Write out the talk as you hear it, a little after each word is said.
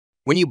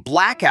When you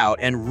black out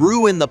and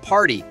ruin the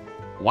party,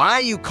 why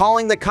are you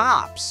calling the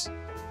cops?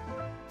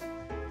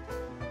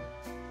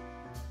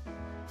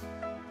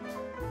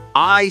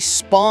 I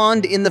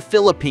spawned in the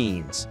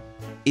Philippines.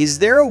 Is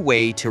there a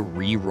way to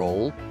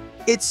re-roll?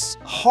 It's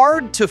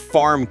hard to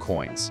farm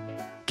coins.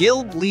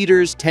 Guild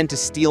leaders tend to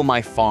steal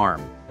my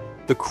farm.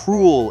 The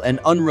cruel and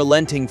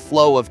unrelenting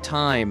flow of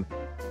time,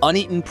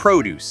 uneaten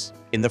produce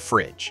in the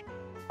fridge.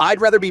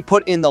 I'd rather be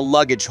put in the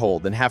luggage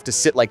hold than have to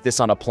sit like this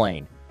on a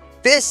plane.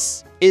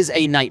 This is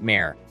a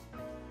nightmare.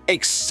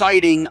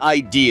 Exciting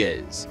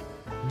ideas.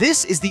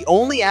 This is the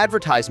only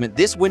advertisement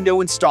this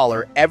window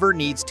installer ever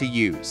needs to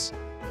use.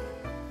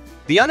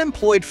 The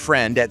unemployed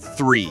friend at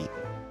 3,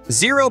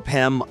 0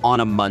 PM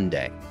on a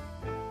Monday.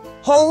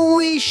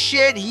 Holy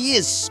shit, he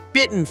is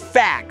spitting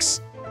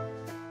facts.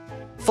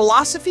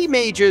 Philosophy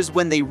majors,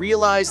 when they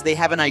realize they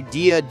have an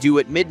idea due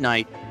at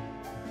midnight,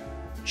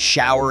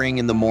 showering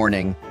in the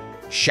morning,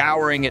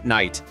 showering at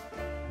night.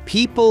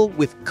 People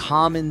with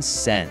common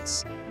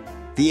sense.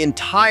 The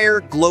entire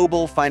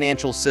global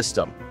financial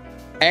system.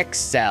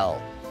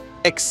 Excel.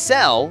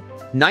 Excel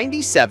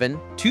 97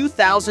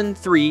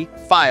 2003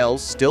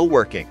 files still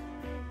working.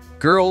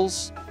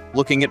 Girls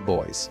looking at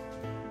boys.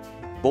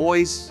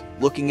 Boys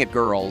looking at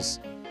girls.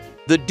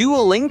 The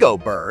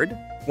Duolingo bird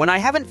when I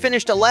haven't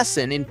finished a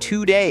lesson in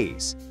 2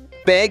 days.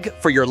 Beg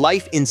for your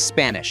life in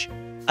Spanish.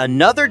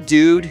 Another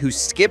dude who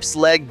skips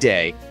leg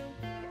day.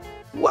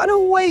 What a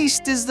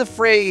waste is the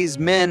phrase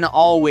men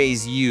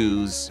always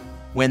use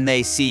when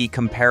they see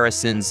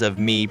comparisons of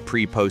me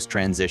pre-post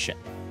transition.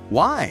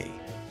 Why?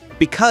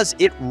 Because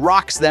it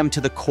rocks them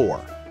to the core.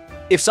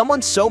 If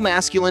someone so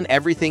masculine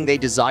everything they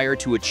desire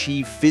to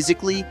achieve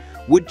physically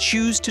would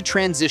choose to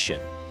transition,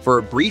 for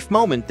a brief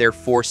moment they're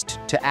forced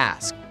to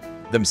ask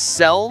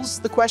themselves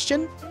the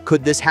question,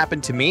 could this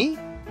happen to me?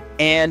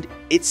 And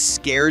it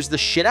scares the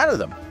shit out of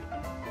them.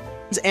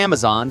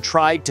 Amazon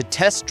tried to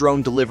test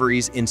drone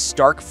deliveries in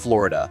Stark,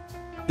 Florida.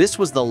 This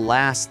was the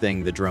last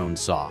thing the drone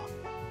saw.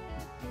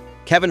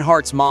 Kevin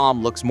Hart's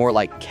mom looks more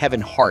like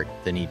Kevin Hart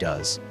than he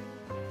does.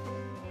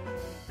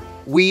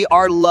 We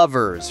are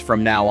lovers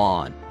from now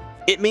on.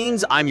 It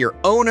means I'm your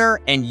owner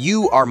and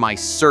you are my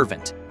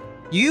servant.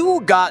 You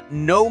got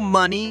no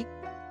money?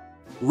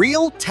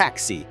 Real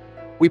taxi.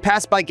 We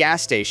pass by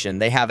gas station,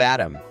 they have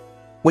Adam.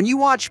 When you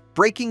watch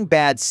Breaking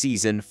Bad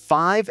Season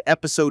 5,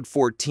 Episode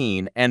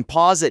 14, and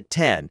pause at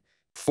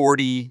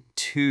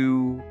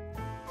 10:42,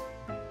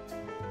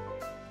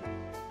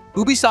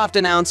 Ubisoft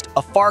announced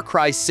a Far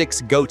Cry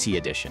 6 GOTY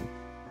Edition,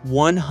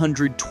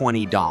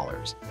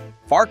 $120.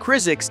 Far Cry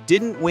 6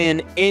 didn't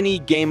win any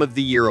Game of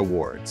the Year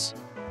awards.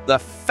 The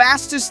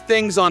fastest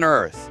things on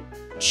Earth.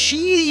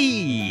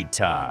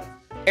 Cheetah.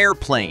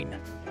 Airplane.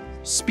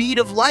 Speed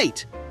of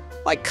light.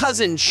 My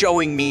cousin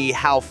showing me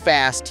how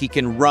fast he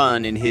can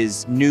run in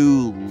his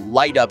new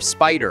light-up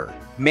Spider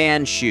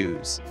man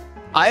shoes.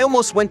 I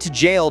almost went to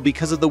jail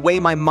because of the way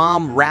my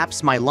mom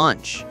wraps my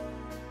lunch.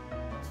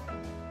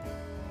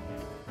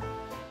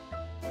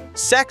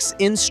 Sex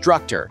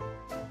instructor.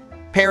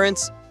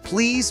 Parents,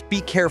 please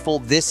be careful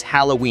this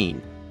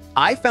Halloween.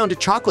 I found a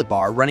chocolate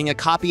bar running a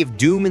copy of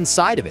Doom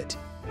inside of it.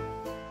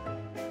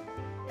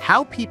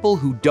 How people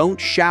who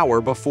don't shower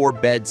before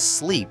bed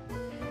sleep.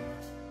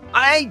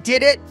 I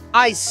did it!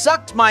 I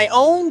sucked my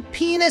own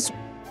penis.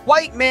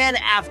 White man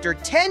after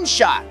 10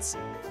 shots.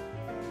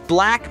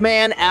 Black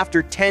man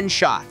after 10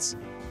 shots.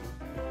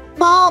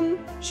 Mom,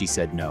 she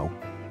said no.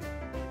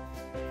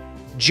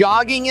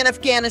 Jogging in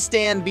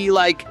Afghanistan be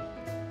like,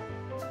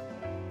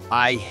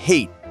 I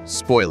hate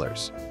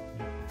spoilers.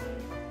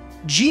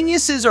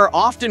 Geniuses are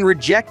often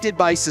rejected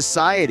by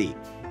society.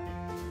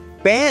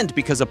 Banned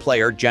because a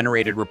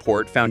player-generated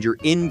report found your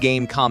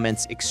in-game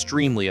comments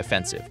extremely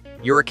offensive.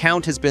 Your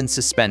account has been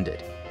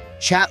suspended.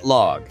 Chat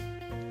log.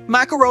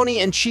 Macaroni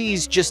and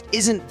cheese just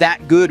isn't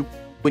that good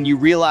when you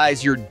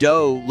realize your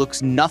dough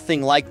looks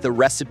nothing like the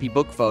recipe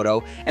book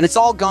photo and it's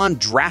all gone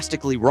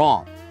drastically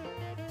wrong.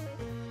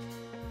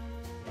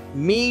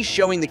 Me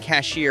showing the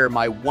cashier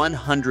my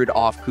 100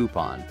 off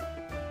coupon.